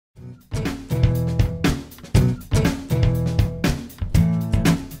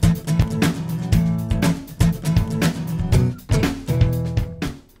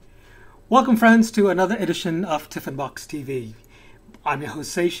Welcome, friends, to another edition of Tiffin Box TV. I'm your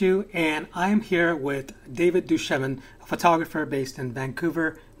host, Seishu, and I am here with David duChemin, a photographer based in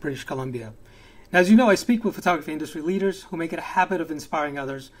Vancouver, British Columbia. Now, as you know, I speak with photography industry leaders who make it a habit of inspiring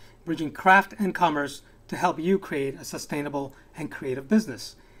others, bridging craft and commerce to help you create a sustainable and creative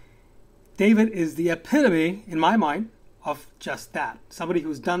business. David is the epitome, in my mind, of just that. Somebody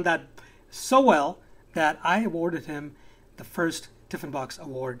who's done that so well that I awarded him the first Tiffin Box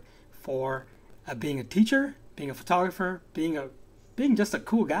Award for being a teacher, being a photographer, being just a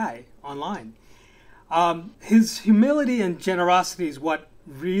cool guy online. His humility and generosity is what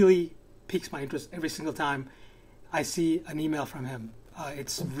really piques my interest every single time I see an email from him.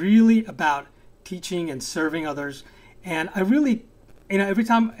 It's really about teaching and serving others, and I really, every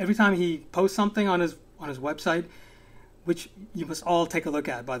time he posts something on his website, which you must all take a look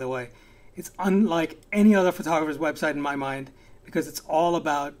at, by the way, it's unlike any other photographer's website in my mind, because it's all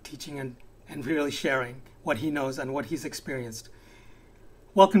about teaching and really sharing what he knows and what he's experienced.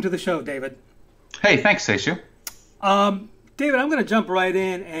 Welcome to the show, David. Hey, thanks, Seishu. David, I'm going to jump right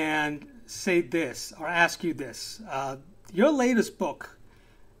in and say this, or ask you this. Your latest book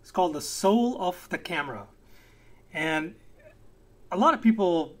is called The Soul of the Camera. And a lot of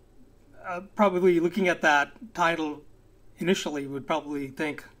people probably looking at that title initially would probably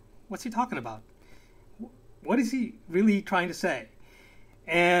think, what's he talking about? What is he really trying to say?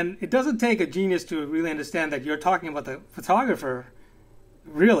 And it doesn't take a genius to really understand that you're talking about the photographer,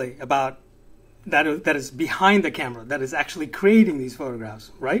 really, about that is behind the camera, that is actually creating these photographs,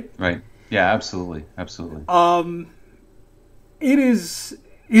 right? Right. Yeah, absolutely. Absolutely.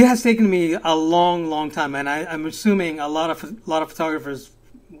 It has taken me a long time, and I'm assuming a lot of photographers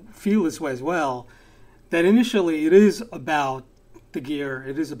feel this way as well, that initially it is about the gear,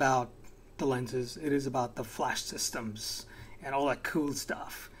 it is about the lenses, it is about the flash systems and all that cool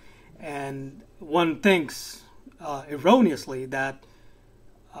stuff. And one thinks erroneously that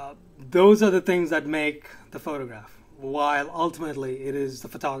those are the things that make the photograph, while ultimately it is the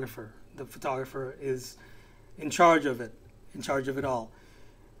photographer. The photographer is in charge of it all.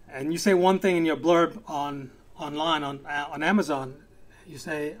 And you say one thing in your blurb online on Amazon. You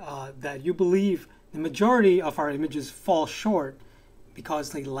say that you believe the majority of our images fall short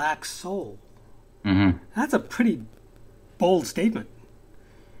because they lack soul. Mm-hmm. That's a pretty bold statement.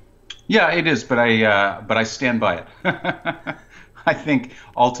 Yeah, it is, but I stand by it. I think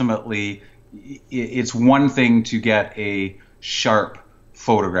ultimately it's one thing to get a sharp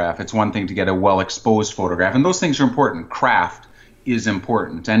photograph. It's one thing to get a well-exposed photograph, and those things are important. Craft is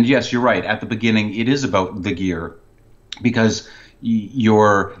important. And yes, you're right. At the beginning, it is about the gear, because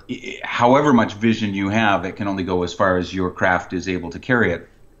however much vision you have, it can only go as far as your craft is able to carry it.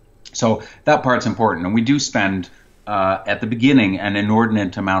 So that part's important, and we do spend at the beginning an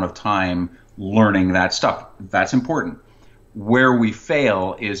inordinate amount of time learning that stuff. That's important. Where we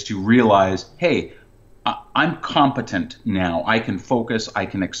fail is to realize, hey, I'm competent now. I can focus. I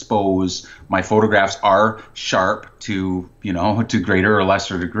can expose. My photographs are sharp to greater or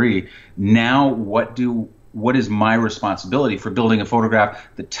lesser degree. Now, what is my responsibility for building a photograph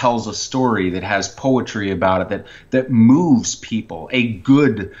that tells a story, that has poetry about it, that moves people? A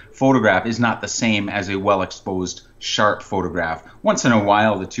good photograph is not the same as a well-exposed, sharp photograph. Once in a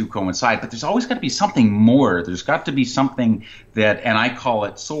while, the two coincide, but there's always got to be something more. There's got to be something that, and I call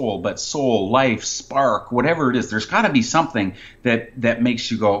it soul, but soul, life, spark, whatever it is, there's got to be something that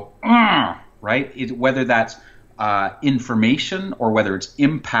makes you go, right? Whether that's information or whether it's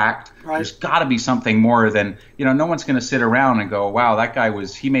impact, right. There's got to be something more than, no one's going to sit around and go, wow, that guy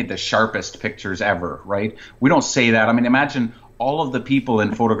he made the sharpest pictures ever, right? We don't say that. I mean, imagine all of the people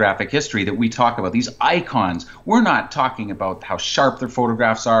in photographic history that we talk about, these icons. We're not talking about how sharp their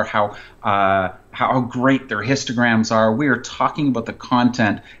photographs are, how great their histograms are. We are talking about the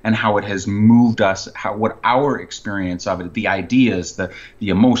content and how it has moved us, what our experience of it, the ideas, the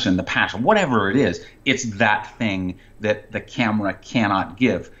emotion, the passion, whatever it is. It's that thing that the camera cannot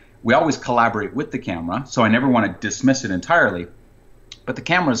give. We always collaborate with the camera, so I never want to dismiss it entirely. But the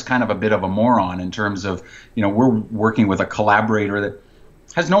camera is kind of a bit of a moron in terms of, we're working with a collaborator that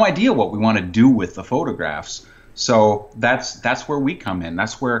has no idea what we want to do with the photographs. So that's where we come in.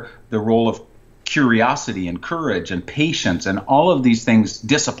 That's where the role of curiosity and courage and patience and all of these things,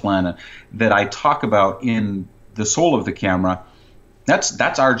 discipline, that I talk about in The Soul of the Camera,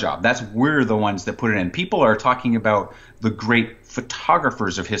 that's our job. We're the ones that put it in. People are talking about the great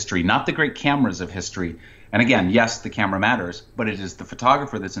photographers of history, not the great cameras of history. And again, yes, the camera matters, but it is the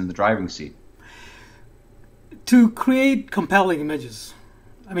photographer that's in the driving seat. To create compelling images,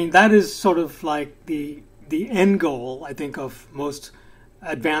 I mean, that is sort of like the end goal, I think, of most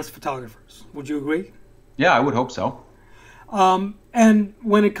advanced photographers. Would you agree? Yeah, I would hope so. And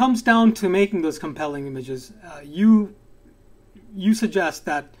when it comes down to making those compelling images, you suggest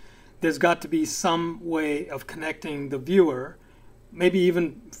that there's got to be some way of connecting the viewer, maybe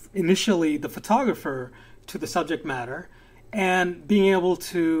even initially the photographer, to the subject matter, and being able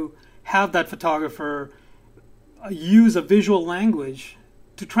to have that photographer use a visual language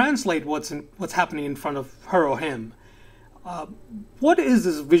to translate what's happening in front of her or him. What is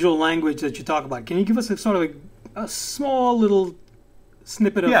this visual language that you talk about? Can you give us a sort of a small little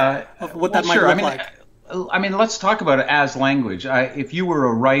snippet of what that might look like? I mean, let's talk about it as language. If you were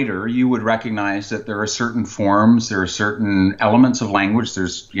a writer, you would recognize that there are certain forms, there are certain elements of language.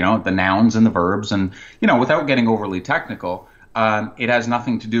 There's, the nouns and the verbs, and, without getting overly technical, it has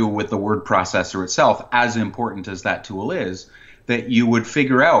nothing to do with the word processor itself, as important as that tool is, that you would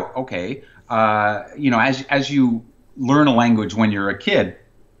figure out, okay, as you learn a language when you're a kid,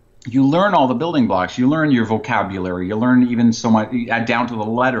 you learn all the building blocks. You learn your vocabulary. You learn even so much down to the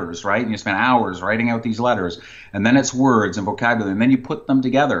letters, right? And you spend hours writing out these letters. And then it's words and vocabulary. And then you put them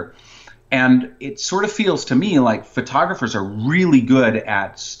together. And it sort of feels to me like photographers are really good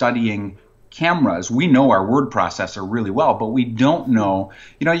at studying cameras. We know our word processor really well, but we don't know,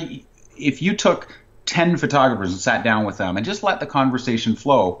 if you took 10 photographers and sat down with them and just let the conversation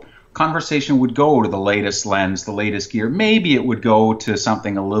flow, conversation would go to the latest lens, the latest gear. Maybe it would go to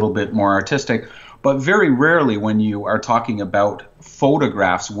something a little bit more artistic, but very rarely when you are talking about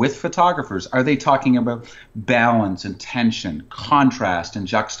photographs with photographers, are they talking about balance and tension, contrast and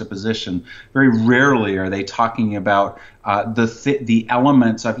juxtaposition? Very rarely are they talking about the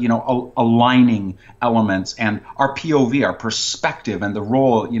elements of, aligning elements and our POV, our perspective, and the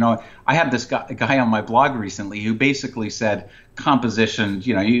role. I had this guy on my blog recently who basically said composition,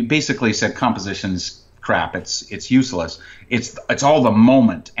 he basically said composition's crap. It's useless. It's all the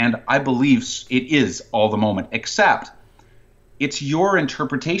moment. And I believe it is all the moment, except it's your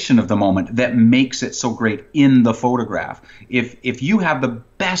interpretation of the moment that makes it so great in the photograph. If you have the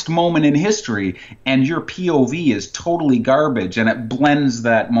best moment in history and your POV is totally garbage and it blends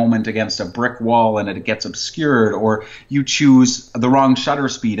that moment against a brick wall and it gets obscured, or you choose the wrong shutter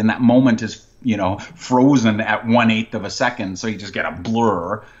speed and that moment is frozen at 1/8 of a second, so you just get a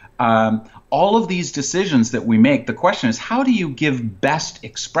blur. All of these decisions that we make, the question is, how do you give best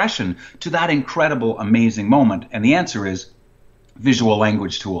expression to that incredible, amazing moment? And the answer is visual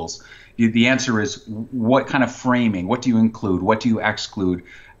language tools. The answer is what kind of framing, what do you include, what do you exclude,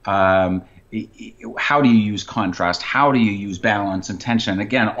 how do you use contrast, how do you use balance and tension?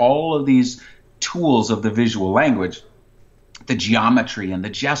 Again, all of these tools of the visual language, the geometry and the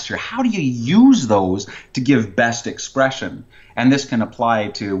gesture, how do you use those to give best expression? And this can apply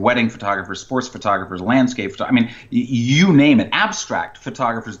to wedding photographers, sports photographers, landscape photographers. You name it, abstract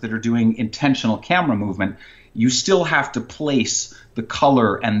photographers that are doing intentional camera movement. You still have to place the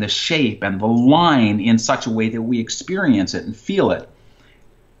color and the shape and the line in such a way that we experience it and feel it.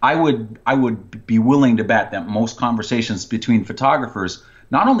 I would be willing to bet that most conversations between photographers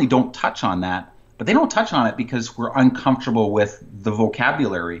not only don't touch on that, but they don't touch on it because we're uncomfortable with the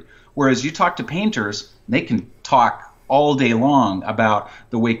vocabulary. Whereas you talk to painters, they can talk all day long about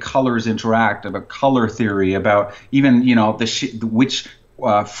the way colors interact, about color theory, about even which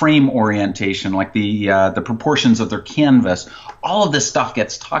frame orientation, like the proportions of their canvas. All of this stuff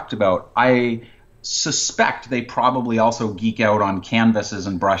gets talked about. I suspect they probably also geek out on canvases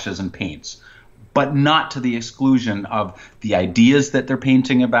and brushes and paints, but not to the exclusion of the ideas that they're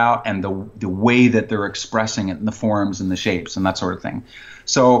painting about and the way that they're expressing it and the forms and the shapes and that sort of thing.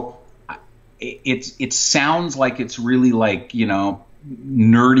 So it sounds like it's really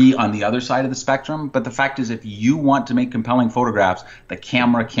nerdy on the other side of the spectrum, but the fact is, if you want to make compelling photographs, the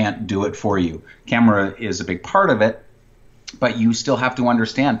camera can't do it for you. Camera is a big part of it, but you still have to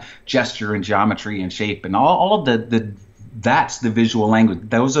understand gesture and geometry and shape and all of that's the visual language.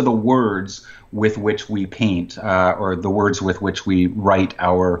 Those are the words with which we paint, or the words with which we write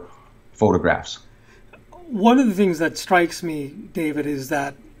our photographs. One of the things that strikes me, David, is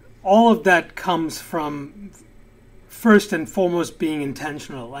that all of that comes from first and foremost being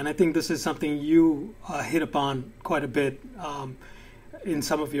intentional. And I think this is something you hit upon quite a bit in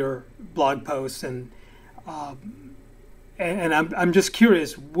some of your blog posts. And I'm just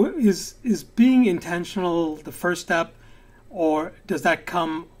curious, is being intentional the first step, or does that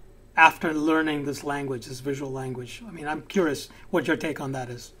come after learning this language, this visual language? I'm curious what your take on that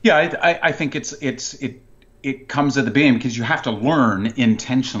is. Yeah, I think it comes at the beginning because you have to learn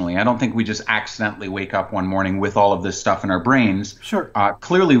intentionally. I don't think we just accidentally wake up one morning with all of this stuff in our brains. Sure.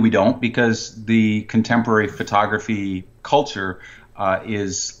 Clearly we don't, because the contemporary photography culture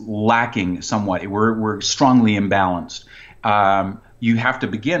is lacking somewhat. We're strongly imbalanced. You have to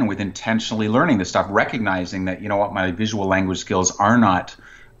begin with intentionally learning this stuff, recognizing that, you know what, my visual language skills are not,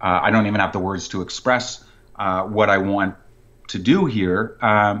 I don't even have the words to express what I want to do here.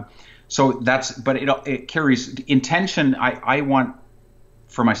 But it carries intention. I want,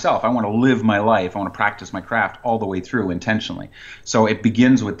 for myself, I want to live my life. I want to practice my craft all the way through intentionally. So it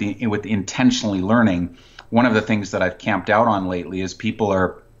begins with intentionally learning. One of the things that I've camped out on lately is people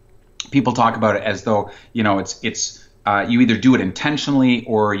talk about it as though, you know, it's you either do it intentionally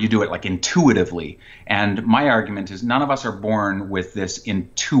or you do it like intuitively. And my argument is none of us are born with this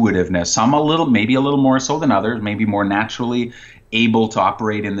intuitiveness. Some maybe a little more so than others, maybe more naturally able to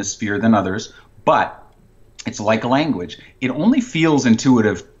operate in this sphere than others. But it's like a language. It only feels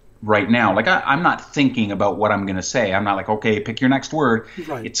intuitive right now. Like I'm not thinking about what I'm going to say. I'm not like, okay, pick your next word.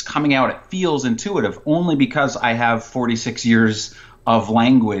 Right. It's coming out. It feels intuitive only because I have 46 years of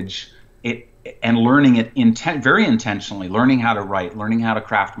language and learning it very intentionally, learning how to write, learning how to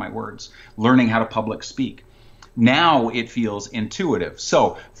craft my words, learning how to public speak. Now it feels intuitive.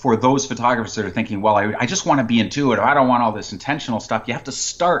 So for those photographers that are thinking, well, I just want to be intuitive, I don't want all this intentional stuff, you have to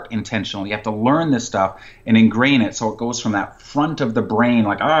start intentional. You have to learn this stuff and ingrain it so it goes from that front of the brain,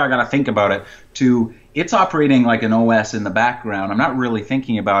 like, oh, I got to think about it, to it's operating like an OS in the background. I'm not really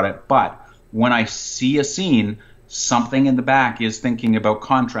thinking about it, but when I see a scene, something in the back is thinking about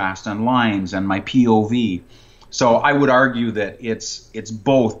contrast and lines and my POV. So I would argue that it's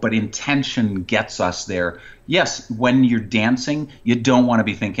both, but intention gets us there. Yes, when you're dancing, you don't want to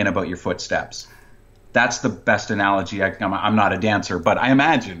be thinking about your footsteps. That's the best analogy. I'm not a dancer, but I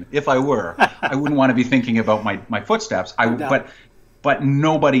imagine if I were, I wouldn't want to be thinking about my footsteps. But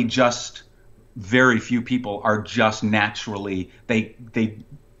nobody, just very few people are just naturally, they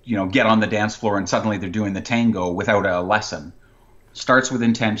get on the dance floor and suddenly they're doing the tango without a lesson. Starts with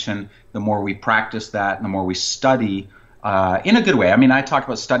intention. The more we practice that, the more we study in a good way. I mean, I talk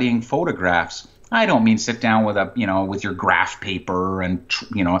about studying photographs. I don't mean sit down with your graph paper and,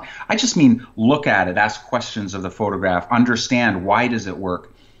 I just mean look at it, ask questions of the photograph, understand why does it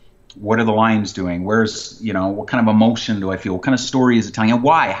work? What are the lines doing? What kind of emotion do I feel? What kind of story is it telling? And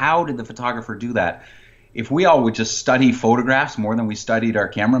why? How did the photographer do that? If we all would just study photographs more than we studied our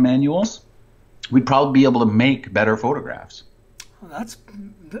camera manuals, we'd probably be able to make better photographs. Well,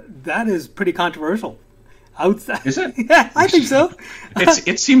 that is pretty controversial. Is it? Yeah, I think so.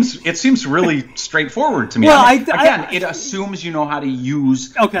 It seems really straightforward to me. Well, it assumes you know how to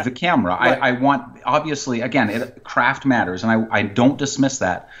use the camera. Right. I want, obviously, again, craft matters, and I don't dismiss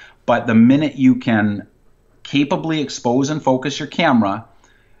that. But the minute you can capably expose and focus your camera,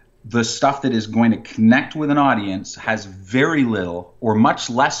 the stuff that is going to connect with an audience has very little or much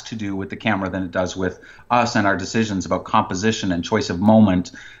less to do with the camera than it does with us and our decisions about composition and choice of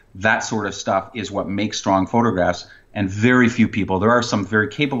moment. That sort of stuff is what makes strong photographs. And very few people, there are some very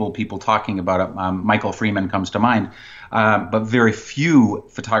capable people talking about it. Michael Freeman comes to mind. But very few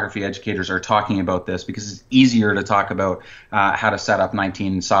photography educators are talking about this because it's easier to talk about how to set up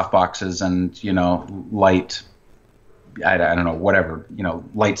 19 softboxes and, light, I don't know, whatever,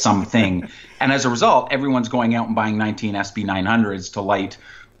 light something. And as a result, everyone's going out and buying 19 SB900s to light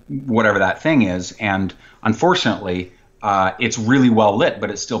whatever that thing is. And unfortunately, it's really well lit,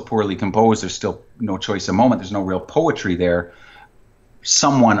 but it's still poorly composed. There's still no choice of moment. There's no real poetry there.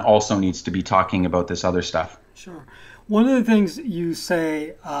 Someone also needs to be talking about this other stuff. Sure. One of the things you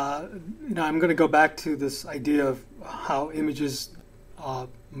say, I'm going to go back to this idea of how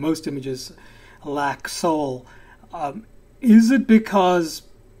most images lack soul. Is it because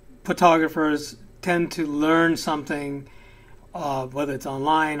photographers tend to learn something, whether it's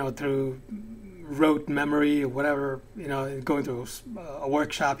online or through rote memory or whatever, going through a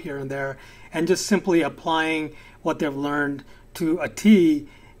workshop here and there, and just simply applying what they've learned to a T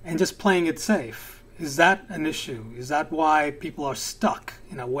and just playing it safe? Is that an issue? Is that why people are stuck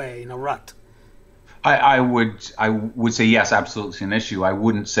in a way, in a rut? I would say yes, absolutely, it's an issue. I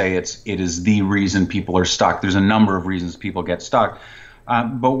wouldn't say it is the reason people are stuck. There's a number of reasons people get stuck,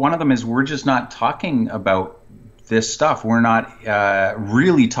 but one of them is we're just not talking about this stuff. We're not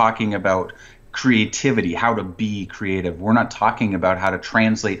really talking about creativity, how to be creative. We're not talking about how to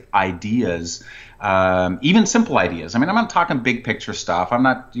translate ideas, even simple ideas. I mean, I'm not talking big picture stuff. I'm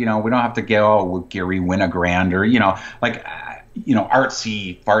not, we don't have to go with Gary Winogrand or,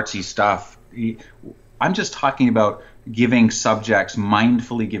 artsy, fartsy stuff. I'm just talking about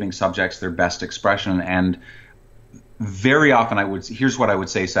mindfully giving subjects their best expression. And very often here's what I would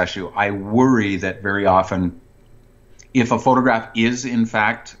say, Seshu, I worry that very often if a photograph is in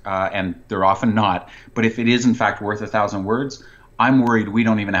fact, and they're often not, but if it is in fact worth 1,000 words, I'm worried we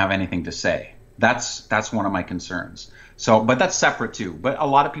don't even have anything to say. That's one of my concerns. So, but that's separate too. But a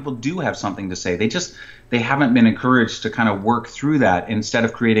lot of people do have something to say. They haven't been encouraged to kind of work through that. Instead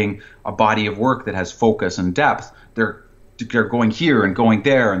of creating a body of work that has focus and depth, they're going here and going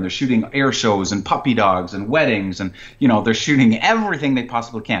there, and they're shooting air shows and puppy dogs and weddings, and they're shooting everything they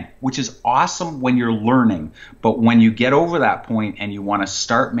possibly can, which is awesome when you're learning. But when you get over that point and you want to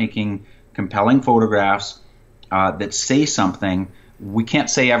start making compelling photographs that say something, we can't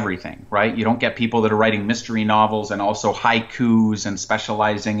say everything, right? You don't get people that are writing mystery novels and also haikus and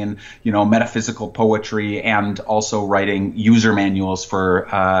specializing in, metaphysical poetry and also writing user manuals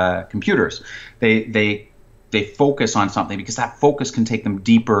for computers. They focus on something because that focus can take them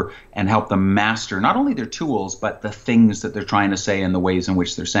deeper and help them master not only their tools, but the things that they're trying to say and the ways in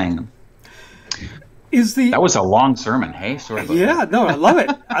which they're saying them. That was a long sermon, hey? Sorry about that. No, I love it.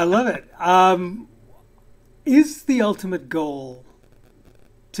 I love it. Is the ultimate goal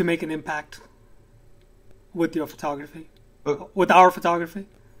to make an impact with your photography, with our photography?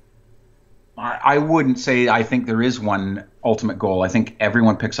 I wouldn't say I think there is one ultimate goal. I think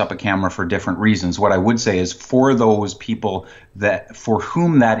everyone picks up a camera for different reasons. What I would say is for those people for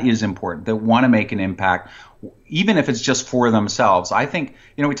whom that is important, that want to make an impact, even if it's just for themselves. I think,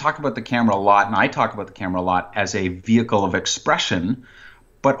 we talk about the camera a lot, and I talk about the camera a lot as a vehicle of expression,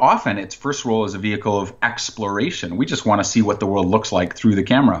 but often its first role is a vehicle of exploration. We just want to see what the world looks like through the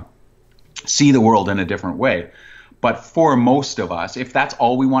camera, see the world in a different way. But for most of us, if that's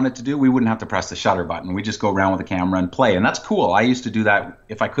all we wanted to do, we wouldn't have to press the shutter button. We just go around with the camera and play. And that's cool. I used to do that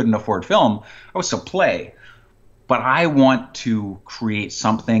if I couldn't afford film. I would still play. But I want to create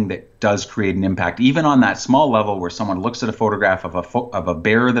something that does create an impact, even on that small level where someone looks at a photograph of a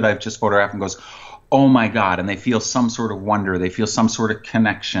bear that I've just photographed and goes, oh my God, and they feel some sort of wonder. They feel some sort of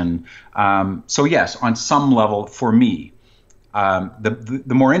connection. So yes, on some level, for me,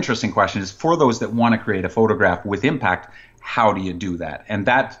 the more interesting question is for those that want to create a photograph with impact, how do you do that? And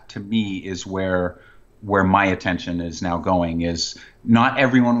that, to me, is where my attention is now going. Is not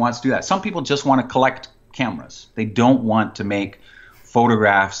everyone wants to do that. Some people just want to collect cameras. They don't want to make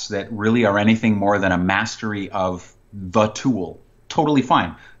photographs that really are anything more than a mastery of the tool. Totally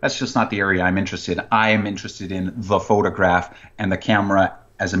fine. That's just not the area I'm interested in. I am interested in the photograph and the camera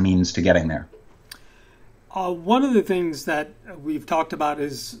as a means to getting there. One of the things that we've talked about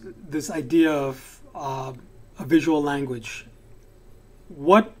is this idea of a visual language.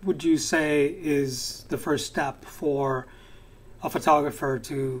 What would you say is the first step for a photographer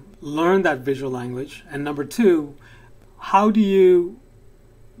to learn that visual language? And number two, how do you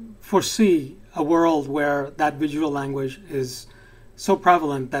foresee a world where that visual language is so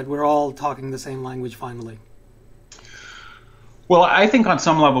prevalent that we're all talking the same language finally? Well, I think on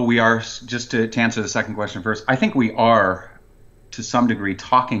some level we are, just to answer the second question first, I think we are to some degree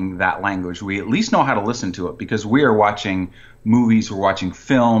talking that language. We at least know how to listen to it because we are watching movies, we're watching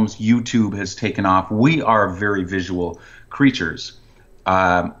films, YouTube has taken off. We are very visual creatures.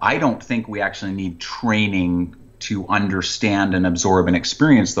 I don't think we actually need training to understand and absorb and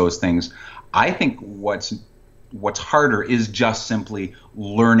experience those things. I think what's harder is just simply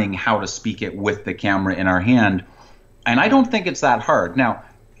learning how to speak it with the camera in our hand. And I don't think it's that hard. Now,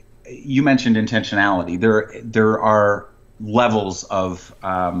 you mentioned intentionality. There are levels of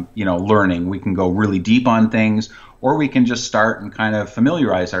learning. We can go really deep on things, or we can just start and kind of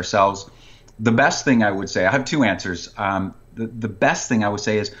familiarize ourselves. The best thing I would say, I have two answers. The best thing I would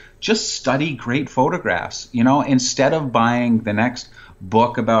say is just study great photographs. Instead of buying the next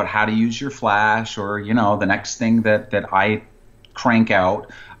book about how to use your flash, or the next thing that I crank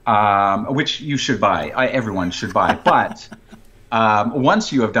out. Which you should buy. Everyone should buy. But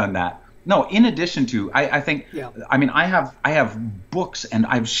once you have done that, no. In addition to, I think, yeah. I mean, I have books and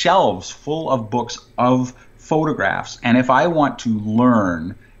I have shelves full of books of photographs. And if I want to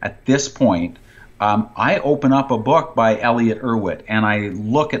learn at this point, I open up a book by Elliot Erwitt and I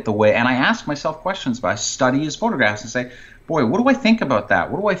look at the way, and I ask myself questions. But I study his photographs and say, boy, what do I think about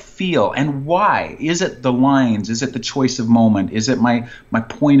that? What do I feel, and why? Is it the lines? Is it the choice of moment? Is it my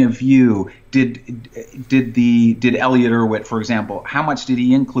point of view? Did Elliot Erwitt, for example, how much did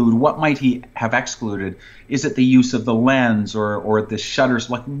he include? What might he have excluded? Is it the use of the lens or the shutters?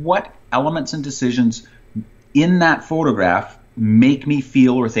 Like, what elements and decisions in that photograph make me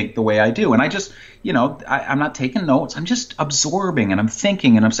feel or think the way I do? And I just, I'm not taking notes. I'm just absorbing and I'm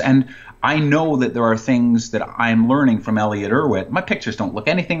thinking and I know that there are things that I'm learning from Elliot Erwitt. My pictures don't look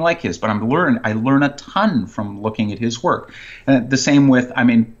anything like his, but I learn a ton from looking at his work. And the same with,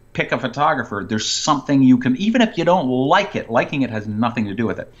 pick a photographer, there's something you can, even if you don't like it, liking it has nothing to do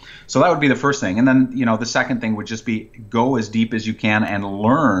with it. So that would be the first thing. And then, the second thing would just be go as deep as you can and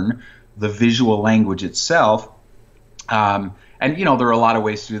learn the visual language itself. And, there are a lot of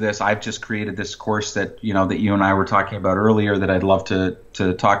ways to do this. I've just created this course that, that you and I were talking about earlier that I'd love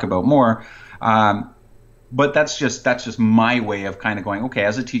to talk about more. But that's just my way of kind of going, okay,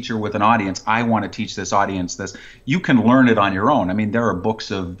 as a teacher with an audience, I want to teach this audience this. You can learn it on your own. I mean, there are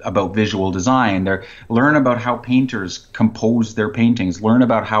books about visual design. Learn about how painters compose their paintings. Learn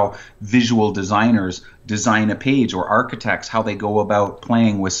about how visual designers design a page, or architects, how they go about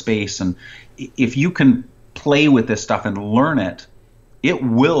playing with space. And if you can play with this stuff and learn it, it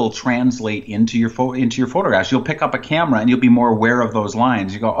will translate into your photographs. You'll pick up a camera and you'll be more aware of those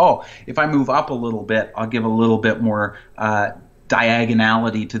lines. You go, oh, if I move up a little bit, I'll give a little bit more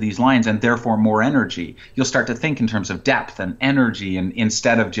diagonality to these lines, and therefore more energy. You'll start to think in terms of depth and energy, and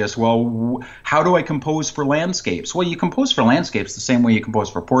instead of just, well, how do I compose for landscapes? Well, you compose for landscapes the same way you compose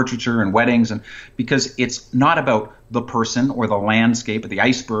for portraiture and weddings, and because it's not about the person or the landscape or the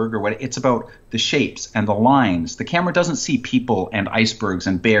iceberg or what, it's about the shapes and the lines. The camera doesn't see people and icebergs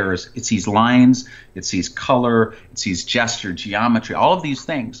and bears. It sees lines, it sees color, it sees gesture, geometry, all of these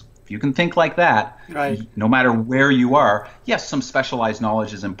things. You can think like that, right, no matter where you are. Yes, some specialized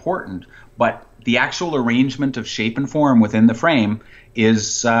knowledge is important, but the actual arrangement of shape and form within the frame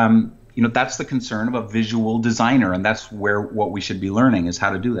is, that's the concern of a visual designer, and that's what we should be learning is how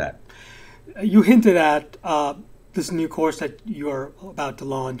to do that. You hinted at this new course that you're about to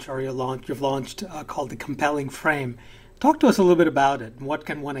launch, or you've launched, called The Compelling Frame. Talk to us a little bit about it. What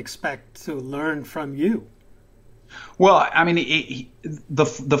can one expect to learn from you? Well, I mean, the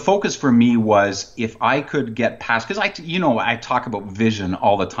focus for me was if I could get past, because I talk about vision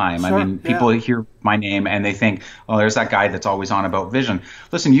all the time. Sure, I mean, people hear my name and they think, oh, there's that guy that's always on about vision.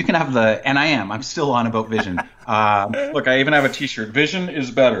 Listen, you can have and I'm still on about vision. Look, I even have a T-shirt. Vision is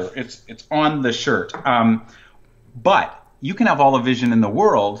better. It's on the shirt. But you can have all the vision in the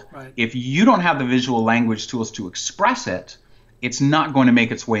world. Right. If you don't have the visual language tools to express it, it's not going to make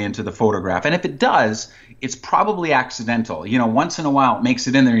its way into the photograph. And if it does, it's probably accidental. Once in a while it makes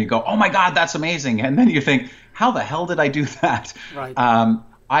it in there and you go, oh my God, that's amazing. And then you think, how the hell did I do that? Right.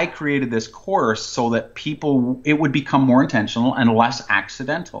 I created this course so that it would become more intentional and less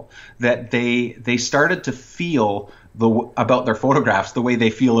accidental, that they started to feel about their photographs the way they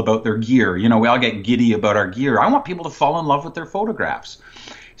feel about their gear. We all get giddy about our gear. I want people to fall in love with their photographs.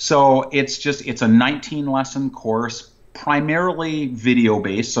 So it's a 19-lesson course, primarily video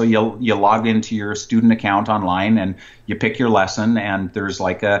based. So you log into your student account online and you pick your lesson, and there's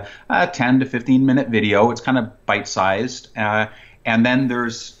like a 10 to 15 minute video. It's kind of bite sized, and then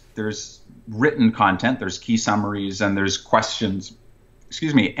there's written content. There's key summaries and there's questions.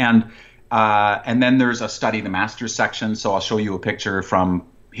 Excuse me, and then there's a study the masters section. So I'll show you a picture from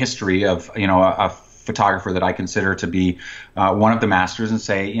history of a photographer that I consider to be one of the masters, and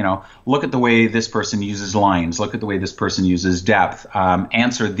say, look at the way this person uses lines, look at the way this person uses depth,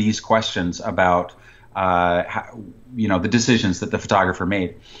 answer these questions about the decisions that the photographer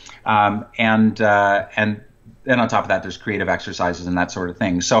made, and then on top of that, there's creative exercises and that sort of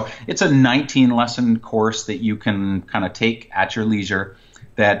thing. So it's a 19-lesson course that you can kind of take at your leisure,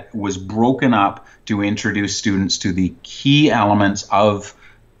 that was broken up to introduce students to the key elements of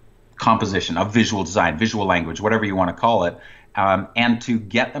composition, of visual design, visual language, whatever you want to call it, and to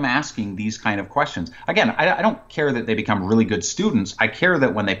get them asking these kind of questions. Again, I don't care that they become really good students. I care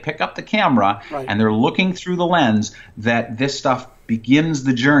that when they pick up the camera, right, and they're looking through the lens, that this stuff begins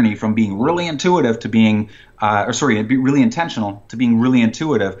the journey from being really intuitive to being, really intentional to being really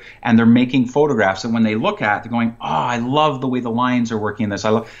intuitive, and they're making photographs. And when they look at it, they're going, oh, I love the way the lines are working in this.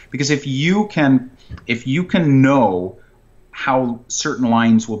 Because if you can know how certain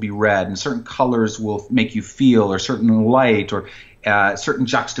lines will be read and certain colors will make you feel, or certain light, or certain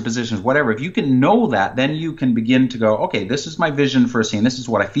juxtapositions, whatever. If you can know that, then you can begin to go, okay, this is my vision for a scene. This is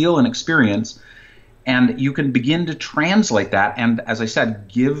what I feel and experience. And you can begin to translate that. And as I said,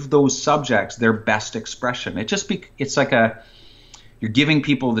 give those subjects their best expression. It's like you're giving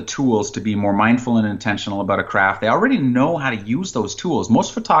people the tools to be more mindful and intentional about a craft. They already know how to use those tools.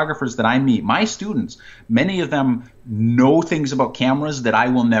 Most photographers that I meet, my students, many of them know things about cameras that I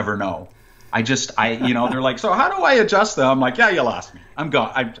will never know. They're like, so how do I adjust them? I'm like, yeah, you lost me. I'm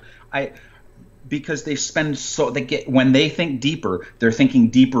gone. Because when they think deeper, they're thinking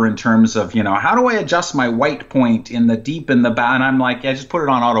deeper in terms of, how do I adjust my white point in the deep in the back? And I'm like, yeah, just put it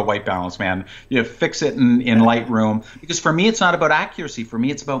on auto white balance, man. You fix it in Lightroom. Because for me, it's not about accuracy. For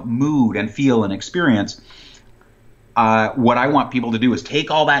me, it's about mood and feel and experience. what I want people to do is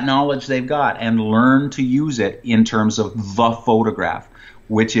take all that knowledge they've got and learn to use it in terms of the photograph,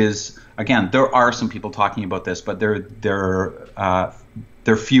 which is, again, there are some people talking about this, but they're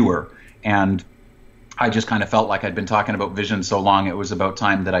fewer. And I just kind of felt like I'd been talking about vision so long, it was about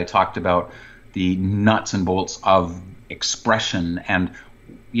time that I talked about the nuts and bolts of expression. And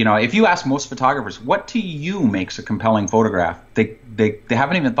if you ask most photographers, what to you makes a compelling photograph, they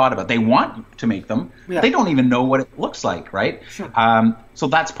haven't even thought about it. They want to make them. Yeah. They don't even know what it looks like, right? Sure. So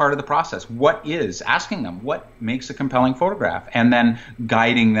that's part of the process. Asking them what makes a compelling photograph, and then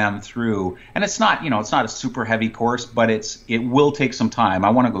guiding them through. And it's not a super heavy course, but it will take some time.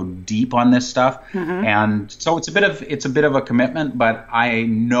 I want to go deep on this stuff. Mm-hmm. And so it's a bit of a commitment, but I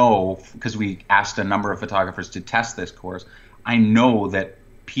know, because we asked a number of photographers to test this course, I know that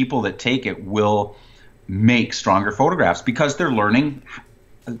people that take it will make stronger photographs because they're learning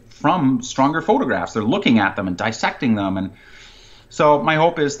from stronger photographs. They're looking at them and dissecting them. And so my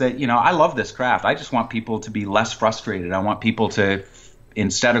hope is that, I love this craft. I just want people to be less frustrated. I want people to,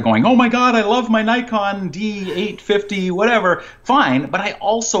 instead of going, oh my God, I love my Nikon D850, whatever, fine. But I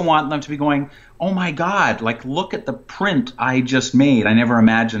also want them to be going, oh my God, like, look at the print I just made. I never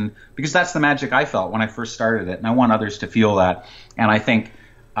imagined, because that's the magic I felt when I first started it. And I want others to feel that. And I think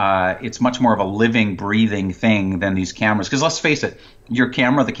it's much more of a living, breathing thing than these cameras. Because let's face it, the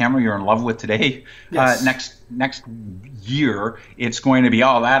camera you're in love with today, yes. Next year, it's going to be,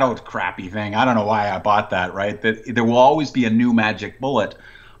 that old crappy thing. I don't know why I bought that, right? There will always be a new magic bullet.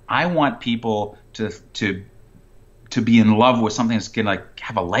 I want people to be in love with something that's going to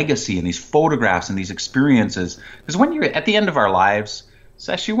have a legacy in these photographs and these experiences. Because when you're at the end of our lives,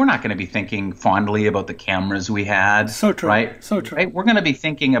 Seshi, we're not going to be thinking fondly about the cameras we had. So true. Right? So true. Right? We're going to be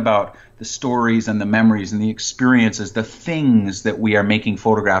thinking about the stories and the memories and the experiences, the things that we are making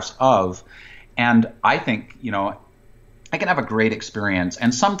photographs of. And I think, I can have a great experience.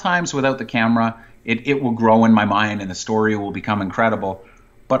 And sometimes without the camera, it will grow in my mind and the story will become incredible.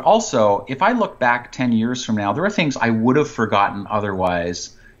 But also, if I look back 10 years from now, there are things I would have forgotten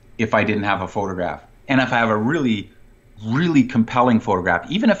otherwise if I didn't have a photograph. And if I have a really compelling photograph,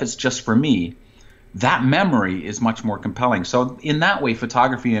 even if it's just for me, that memory is much more compelling. So in that way,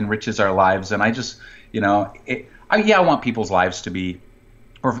 photography enriches our lives. And I just, I want people's lives to be,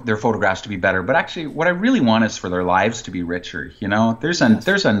 or their photographs to be better. But actually, what I really want is for their lives to be richer. There's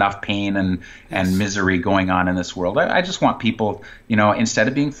enough pain and misery going on in this world. I just want people, instead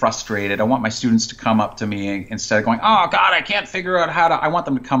of being frustrated, I want my students to come up to me instead of going, oh God, I can't figure out I want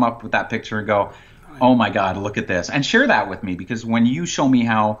them to come up with that picture and go, oh my God, look at this, and share that with me, because when you show me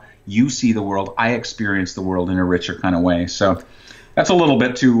how you see the world, I experience the world in a richer kind of way. So that's a little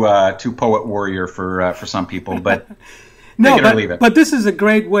bit too poet warrior for some people, but no, take it or leave it. But this is a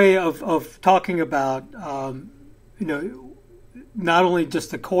great way of talking about not only just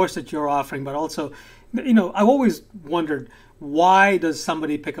the course that you're offering, but also, I've always wondered, why does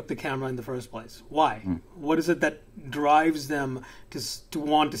somebody pick up the camera in the first place? Why? What is it that drives them to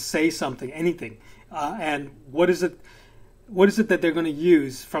want to say something, anything? And what is it that they're going to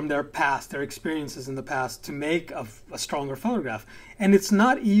use from their past, their experiences in the past, to make a stronger photograph? And it's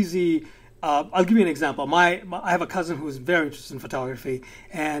not easy. I'll give you an example. I have a cousin who is very interested in photography,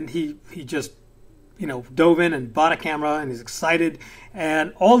 and he just dove in and bought a camera, and he's excited,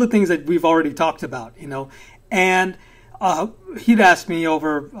 and all the things that we've already talked about, and he'd asked me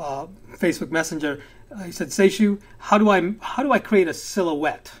over Facebook Messenger. He said, "Seishu, how do I create a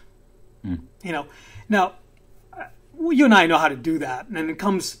silhouette?" Now, you and I know how to do that, and it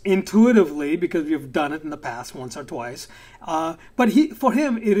comes intuitively because we've done it in the past once or twice. But for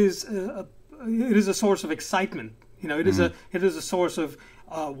him, it is a source of excitement. It is a source of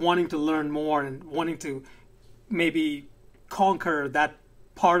wanting to learn more and wanting to maybe conquer that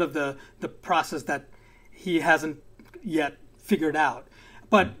part of the process that he hasn't yet figured out.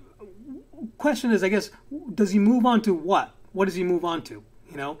 But question is, I guess, does he move on to what? What does he move on to?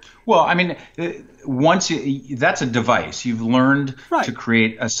 Well, I mean, that's a device. You've learned to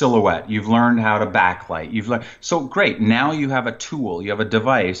create a silhouette. You've learned how to backlight. So great. Now you have a tool. You have a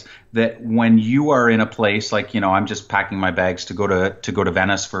device that when you are in a place like, I'm just packing my bags to go to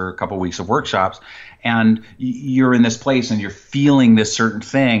Venice for a couple of weeks of workshops, and you're in this place and you're feeling this certain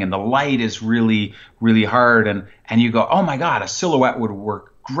thing, and the light is really, really hard, and you go, oh my God, a silhouette would work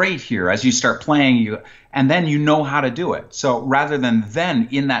great here. As you start playing, and then you know how to do it. So rather than then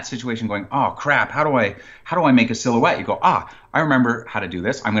in that situation going, oh crap, how do I make a silhouette? You go, I remember how to do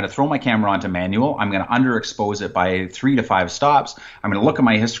this. I'm going to throw my camera onto manual. I'm going to underexpose it by 3 to 5 stops. I'm going to look at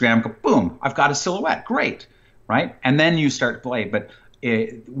my histogram, go, boom, I've got a silhouette. Great, right? And then you start to play. But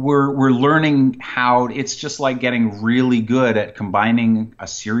we're learning how it's just like getting really good at combining a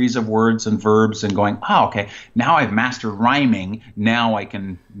series of words and verbs and going, oh, okay, now I've mastered rhyming. Now I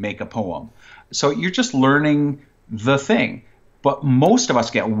can make a poem. So you're just learning the thing. But most of us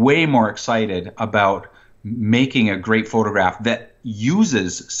get way more excited about making a great photograph that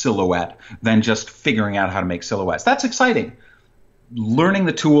uses silhouette than just figuring out how to make silhouettes. That's exciting. Learning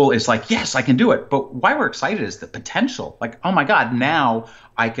the tool is like, yes, I can do it. But why we're excited is the potential. Like, oh my God, now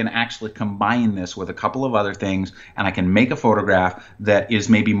I can actually combine this with a couple of other ththings, and I can make a photograph that is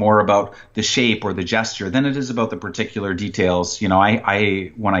maybe more about the shape or the gesture than it is about the particular details. You know,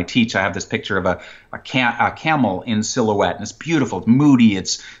 I when I teach, I have this picture of a camel in silhouette, and it's beautiful, it's moody,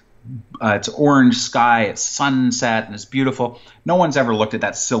 it's orange sky, it's sunset, and it's beautiful. No one's ever looked at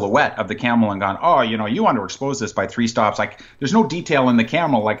that silhouette of the camel and gone, oh, you know, you want to expose this by 3 stops. Like, there's no detail in the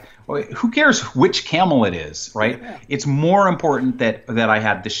camel. Like, well, who cares which camel it is, right? Yeah. It's more important that I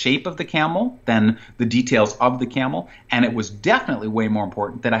had the shape of the camel than the details of the camel. And it was definitely way more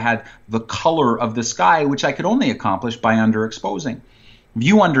important that I had the color of the sky, which I could only accomplish by underexposing. If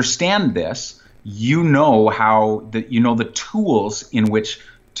you understand this, you know the tools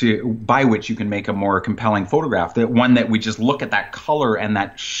by which you can make a more compelling photograph. The one that we just look at that color and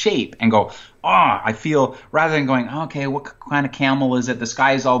that shape and go, I feel, rather than going, okay, what kind of camel is it? The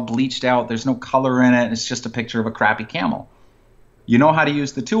sky is all bleached out. There's no color in it. It's just a picture of a crappy camel. You know how to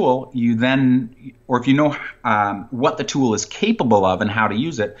use the tool. Or if you know what the tool is capable of and how to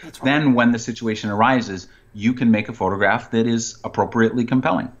use it, right. Then when the situation arises, you can make a photograph that is appropriately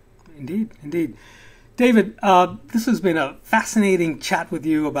compelling. Indeed, indeed. David, this has been a fascinating chat with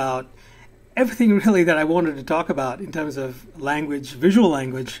you about everything really that I wanted to talk about in terms of language, visual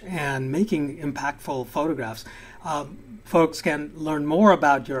language, and making impactful photographs. Folks can learn more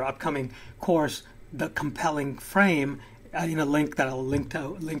about your upcoming course, The Compelling Frame, in a link that I'll link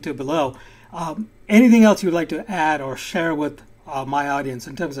to below. Anything else you'd like to add or share with my audience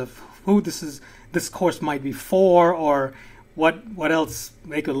in terms of who this course might be for, or what else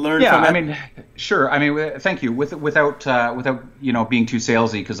they could learn from it? I mean, sure. I mean, thank you. Without being too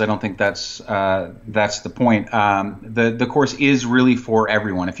salesy, because I don't think that's the point. The course is really for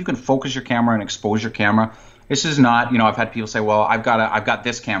everyone. If you can focus your camera and expose your camera, this is not. I've had people say, well, I've got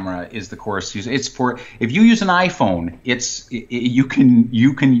this camera. Is the course? It's for, if you use an iPhone,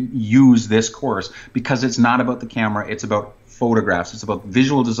 you can use this course, because it's not about the camera. It's about photographs. It's about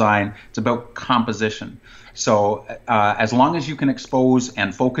visual design. It's about composition. So as long as you can expose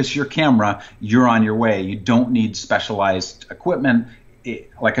and focus your camera, you're on your way. You don't need specialized equipment.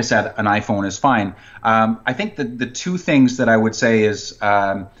 Like I said, an iPhone is fine. I think the 2 things that I would say is,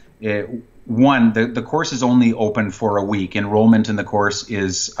 one, the course is only open for a week. Enrollment in the course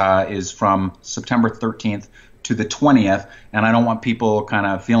is from September 13th to the 20th, and I don't want people kind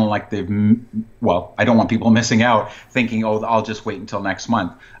of feeling like I don't want people missing out thinking, oh, I'll just wait until next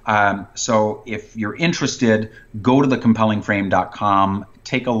month. So if you're interested, go to thecompellingframe.com,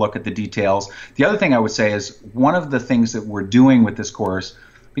 take a look at the details. The other thing I would say is, one of the things that we're doing with this course,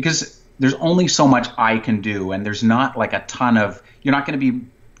 because there's only so much I can do, and there's not like a ton of, you're not going to be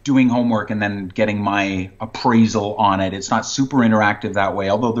doing homework and then getting my appraisal on it. It's not super interactive that way,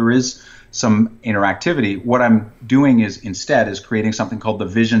 although there is some interactivity. What I'm doing is creating something called the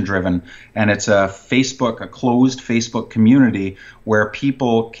Vision Driven, and it's a closed Facebook community where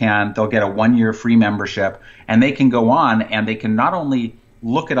people they'll get a 1-year free membership, and they can go on and they can not only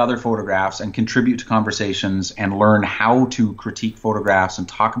look at other photographs and contribute to conversations and learn how to critique photographs and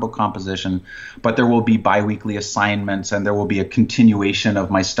talk about composition, but there will be biweekly assignments, and there will be a continuation of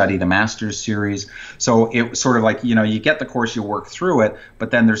my Study the Masters series. So it sort of like, you get the course, you work through it,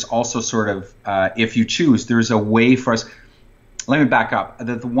 but then there's also sort of, if you choose, there's a way for us. Let me back up.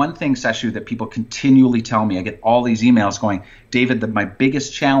 The one thing, Seshu, that people continually tell me, I get all these emails going, David, my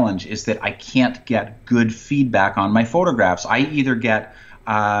biggest challenge is that I can't get good feedback on my photographs. I either get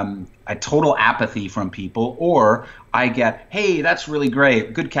a total apathy from people, or I get, hey, that's really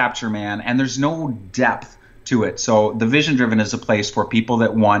great, good capture, man, and there's no depth to it. So the Vision Driven is a place for people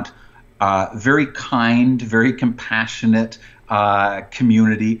that want very kind, very compassionate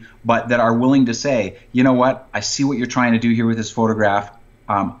community, but that are willing to say, you know what, I see what you're trying to do here with this photograph.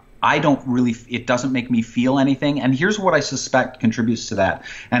 It doesn't make me feel anything, and here's what I suspect contributes to that.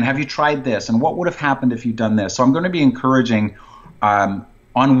 And have you tried this? And what would have happened if you'd done this? So I'm going to be encouraging,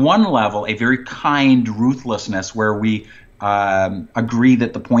 on one level, a very kind ruthlessness where we agree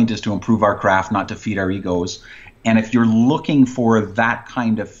that the point is to improve our craft, not to feed our egos. And if you're looking for that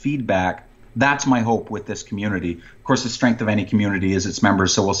kind of feedback, that's my hope with this community. Of course, the strength of any community is its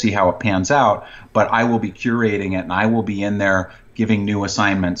members, so we'll see how it pans out. But I will be curating it, and I will be in there giving new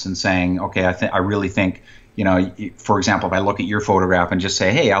assignments and saying, okay, I really think, for example, if I look at your photograph and just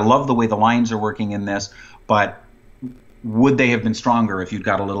say, hey, I love the way the lines are working in this, but would they have been stronger if you'd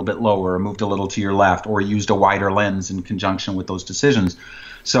got a little bit lower or moved a little to your left or used a wider lens in conjunction with those decisions?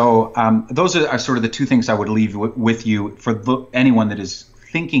 So those are sort of the two things I would leave with you for anyone that is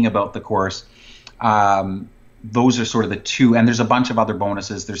thinking about the course. Those are sort of the two, and there's a bunch of other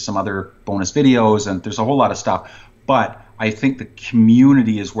bonuses. There's some other bonus videos, and there's a whole lot of stuff. But I think the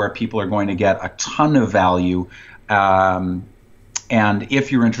community is where people are going to get a ton of value. And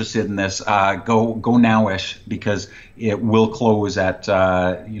if you're interested in this, go nowish, because it will close at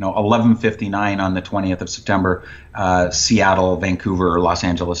 11:59 on the 20th of September, Seattle, Vancouver, Los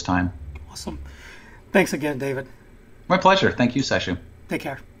Angeles time. Awesome. Thanks again, David. My pleasure. Thank you, Seshu. Take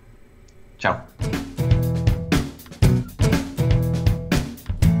care. Ciao.